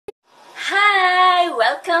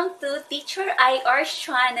Welcome to Teacher IR's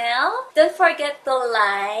channel. Don't forget to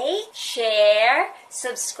like, share,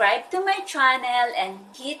 subscribe to my channel, and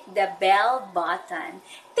hit the bell button.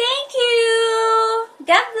 Thank you!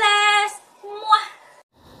 God bless! Mwah!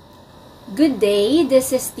 Good day,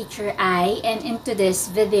 this is Teacher I, and in today's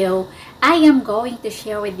video, I am going to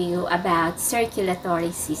share with you about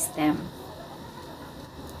circulatory system.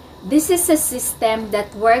 This is a system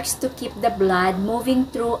that works to keep the blood moving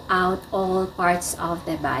throughout all parts of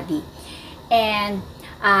the body. And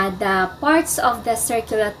the parts of the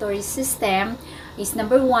circulatory system is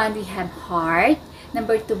number 1, we have heart,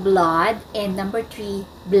 number 2, blood, and number 3,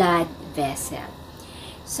 blood vessel.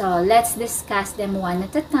 So let's discuss them one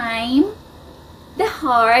at a time. The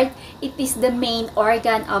heart, it is the main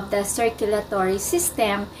organ of the circulatory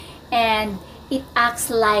system, and it acts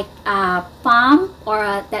like a pump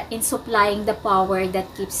or in supplying the power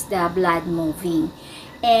that keeps the blood moving.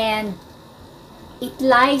 And it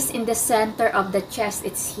lies in the center of the chest.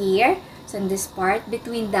 It's here. So in this part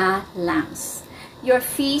between the lungs. Your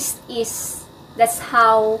fist is, that's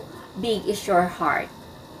how big is your heart.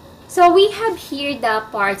 So we have here the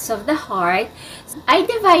parts of the heart. I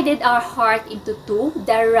divided our heart into two,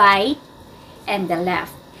 the right and the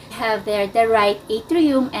left. Have there the right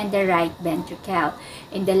atrium and the right ventricle.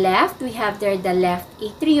 In the left, we have there the left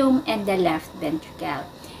atrium and the left ventricle.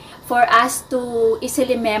 For us to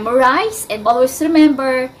easily memorize and always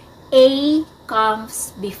remember, A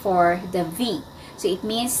comes before the V. So it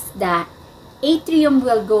means the atrium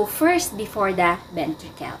will go first before the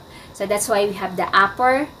ventricle. So that's why we have the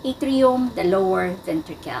upper atrium, the lower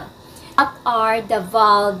ventricle. What are the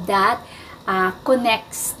valves that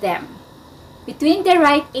connects them? Between the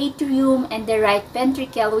right atrium and the right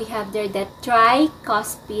ventricle, we have there the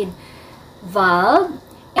tricuspid valve.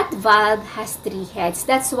 That valve has 3 heads.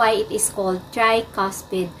 That's why it is called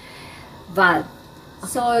tricuspid valve.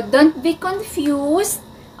 So don't be confused.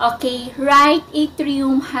 Okay, right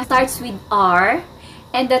atrium starts with R,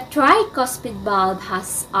 and the tricuspid valve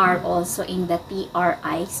has R also in the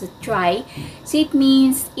TRI. So tri. So it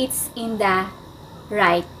means it's in the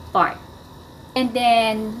right part. And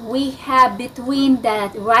then we have between the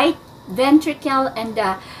right ventricle and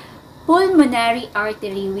the pulmonary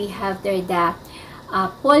artery, we have there the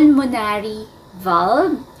pulmonary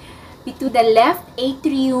valve. Between the left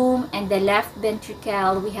atrium and the left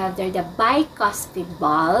ventricle, we have there the bicuspid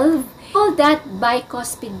valve. All that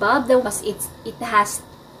bicuspid valve, because it has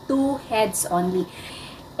 2 heads only.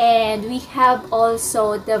 And we have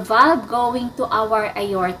also the valve going to our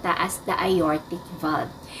aorta as the aortic valve.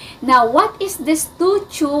 Now, what is this 2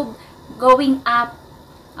 tube going up?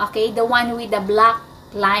 Okay, the one with the black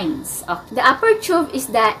lines. Okay. The upper tube is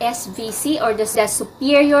the SVC, or the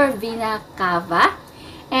superior vena cava,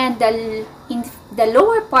 and the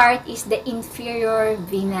lower part is the inferior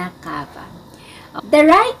vena cava. The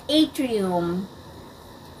right atrium,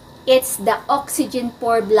 it's the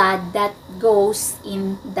oxygen-poor blood that goes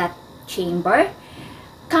in that chamber,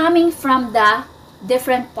 coming from the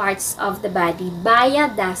different parts of the body via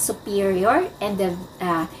the superior and the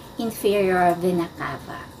inferior vena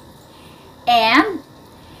cava. And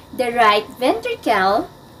the right ventricle,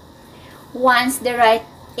 once the right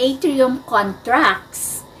atrium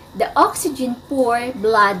contracts, the oxygen-poor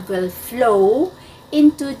blood will flow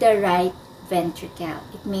into the right ventricle.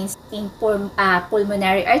 It means in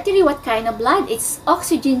pulmonary artery, what kind of blood? It's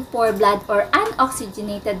oxygen-poor blood or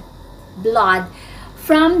unoxygenated blood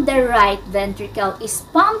from the right ventricle is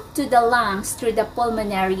pumped to the lungs through the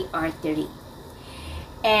pulmonary artery.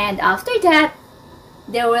 And after that,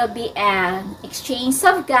 there will be an exchange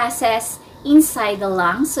of gases inside the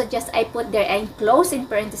lungs. So just I put there and close in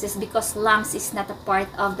parentheses because lungs is not a part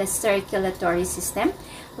of the circulatory system.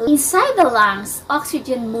 Inside the lungs,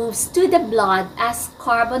 oxygen moves to the blood as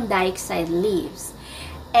carbon dioxide leaves.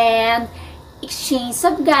 And exchange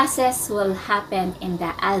of gases will happen in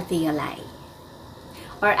the alveoli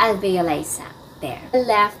or alveoli sac there. The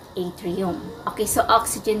left atrium. Okay, so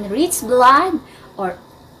oxygen-rich blood or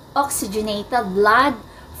oxygenated blood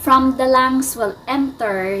from the lungs will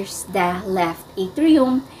enter the left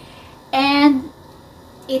atrium and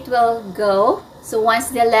it will go. So once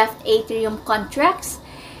the left atrium contracts,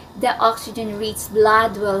 the oxygen-rich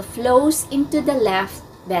blood will flows into the left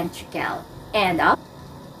ventricle and up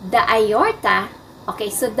the aorta.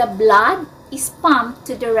 Okay, so the blood is pumped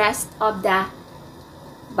to the rest of the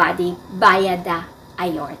body via the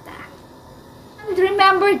aorta. And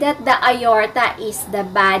remember that the aorta is the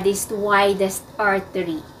body's widest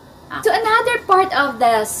artery. So another part of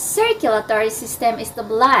the circulatory system is the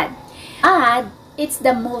blood. Blood It's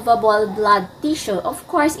the movable blood tissue. Of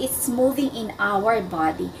course, it's moving in our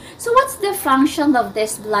body. So what's the function of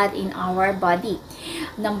this blood in our body?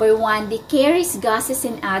 Number one, it carries gases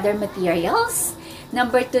and other materials.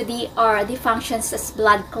 Number two, the functions as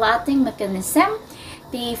blood clotting mechanism.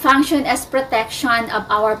 The function as protection of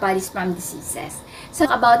our bodies from diseases. So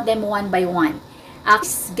about them one by one.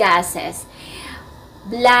 Gases.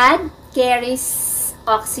 Blood carries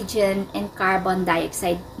oxygen and carbon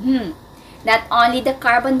dioxide. Not only the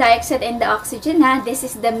carbon dioxide and the oxygen, this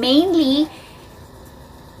is the mainly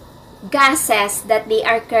gases that they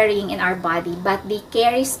are carrying in our body, but they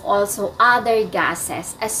carries also other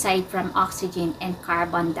gases aside from oxygen and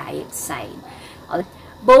carbon dioxide.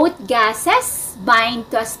 Both gases bind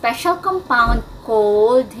to a special compound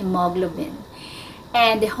called hemoglobin.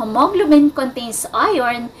 And the hemoglobin contains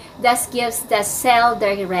iron, thus gives the cell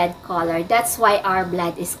the red color. That's why our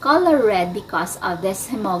blood is color red, because of this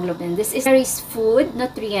hemoglobin. This carries food,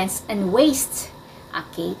 nutrients, and waste.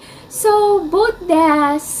 Okay, so both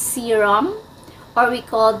the serum, or we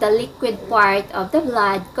call the liquid part of the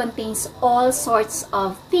blood, contains all sorts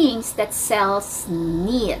of things that cells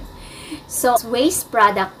need. So it's waste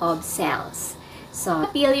product of cells. So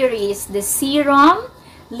capillaries, the serum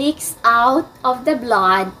leaks out of the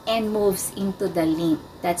blood and moves into the lymph.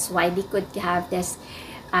 That's why they could have this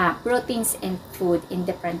proteins and food in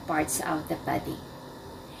different parts of the body.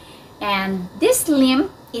 And this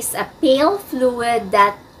lymph is a pale fluid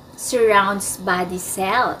that surrounds body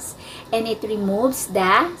cells, and it removes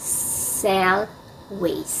the cell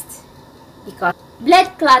waste. Because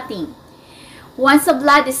blood clotting, once the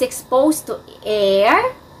blood is exposed to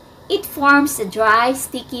air, it forms a dry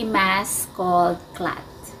sticky mass called clot.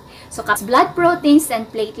 So blood proteins and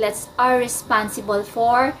platelets are responsible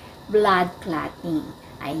for blood clotting.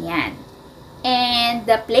 Ayan. And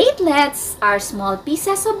the platelets are small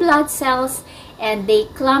pieces of blood cells, and they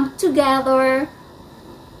clump together,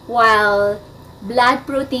 while blood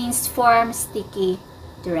proteins form sticky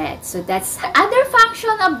threads. So that's the other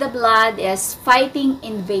function of the blood, is fighting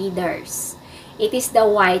invaders. It is the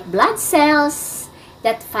white blood cells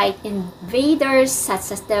that fight invaders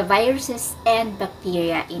such as the viruses and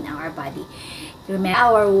bacteria in our body. Remember,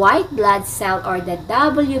 our white blood cell, or the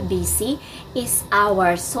WBC, is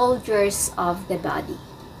our soldiers of the body.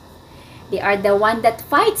 They are the one that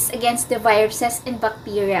fights against the viruses and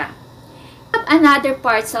bacteria. Another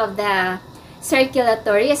parts of the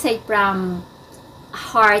circulatory, aside from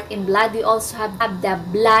heart and blood, we also have the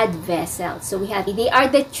blood vessels. So they are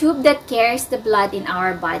the tube that carries the blood in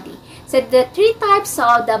our body. So the three types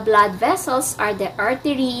of the blood vessels are the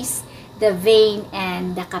arteries, the vein,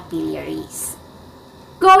 and the capillaries.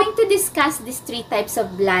 Going to discuss these three types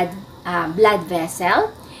of blood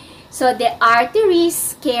vessel. So the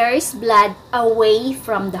arteries carries blood away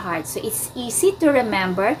from the heart. So it's easy to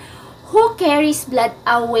remember who carries blood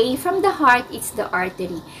away from the heart. It's the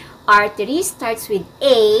artery. Artery starts with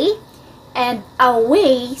A, and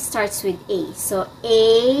away starts with A. So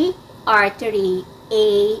A, artery,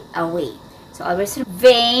 A, away. So always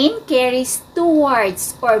vein carries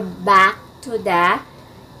towards or back to the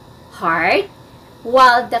heart,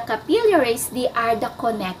 while the capillaries, they are the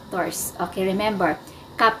connectors. Okay, remember,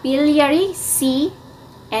 capillary C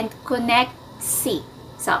and connect C.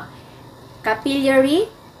 So capillary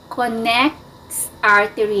connects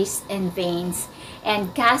arteries and veins,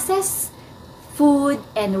 and gases, food,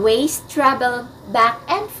 and waste travel back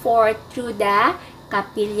and forth through the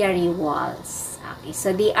capillary walls. Okay,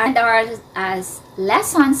 so they are as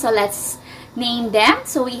lessons, so let's name them.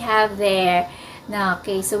 So we have there,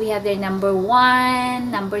 okay, so we have there number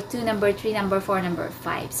 1, number 2, number 3, number 4, number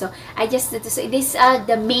 5. So so these are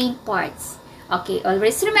the main parts. Okay,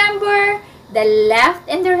 always remember the left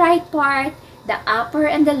and the right part, the upper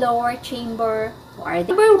and the lower chamber.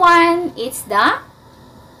 Number 1, it's the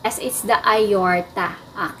aorta.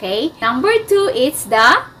 Okay. Number 2, it's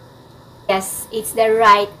the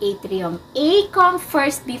right atrium. A comes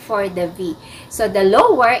first before the V. So the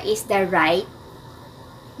lower is the right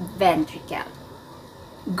ventricle.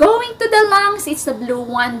 Going to the lungs, it's the blue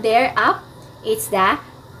one there up. It's the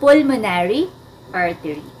pulmonary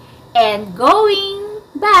artery. And going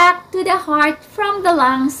back to the heart from the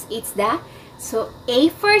lungs, it's so A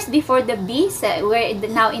first before the B. So we're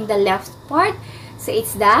now in the left part. So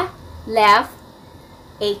it's the left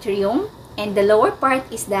atrium, and the lower part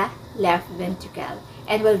is the left ventricle,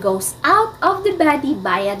 and will goes out of the body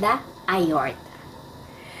via the aorta.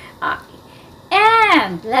 Okay.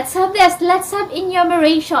 And let's have this. Let's have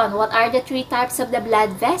enumeration. What are the three types of the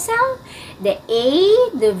blood vessel? The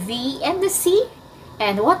A, the V, and the C.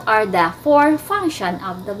 And what are the four functions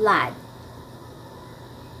of the blood?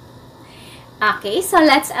 Okay, so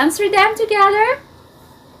let's answer them together.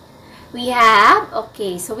 We have,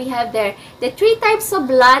 okay, so we have there, the three types of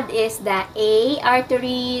blood is the A,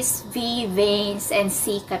 arteries, V, veins, and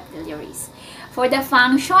C, capillaries. For the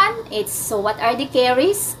function, it's, so what are the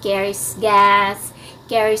carries? Carries gas,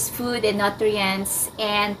 carries food and nutrients,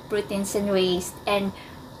 and proteins and waste, and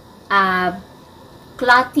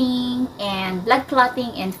clotting, and blood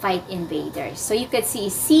clotting, and fight invaders. So you could see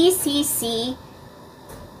C, C, C,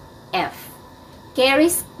 F.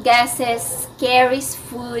 Carries gases, carries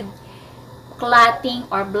food, clotting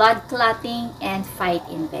or blood clotting, and fight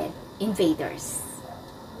invaders.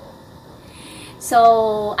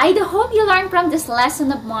 So I do hope you learned from this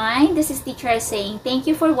lesson of mine. This is teacher saying thank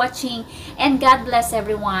you for watching, and God bless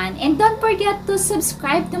everyone. And don't forget to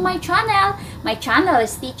subscribe to my channel. My channel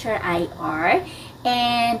is Teacher IR.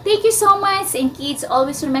 And thank you so much. And kids,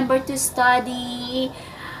 always remember to study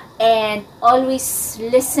and always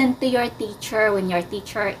listen to your teacher when your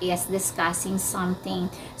teacher is discussing something,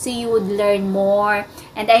 so you would learn more.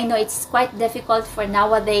 And I know it's quite difficult for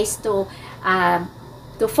nowadays to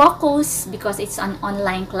focus because it's on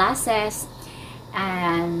online classes.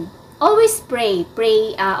 And always pray,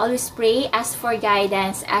 always pray, ask for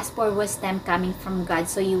guidance, ask for wisdom coming from God,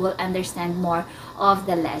 so you will understand more of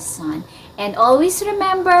the lesson. And always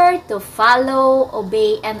remember to follow,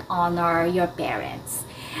 obey, and honor your parents.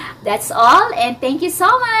 That's all, and thank you so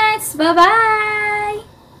much. Bye-bye.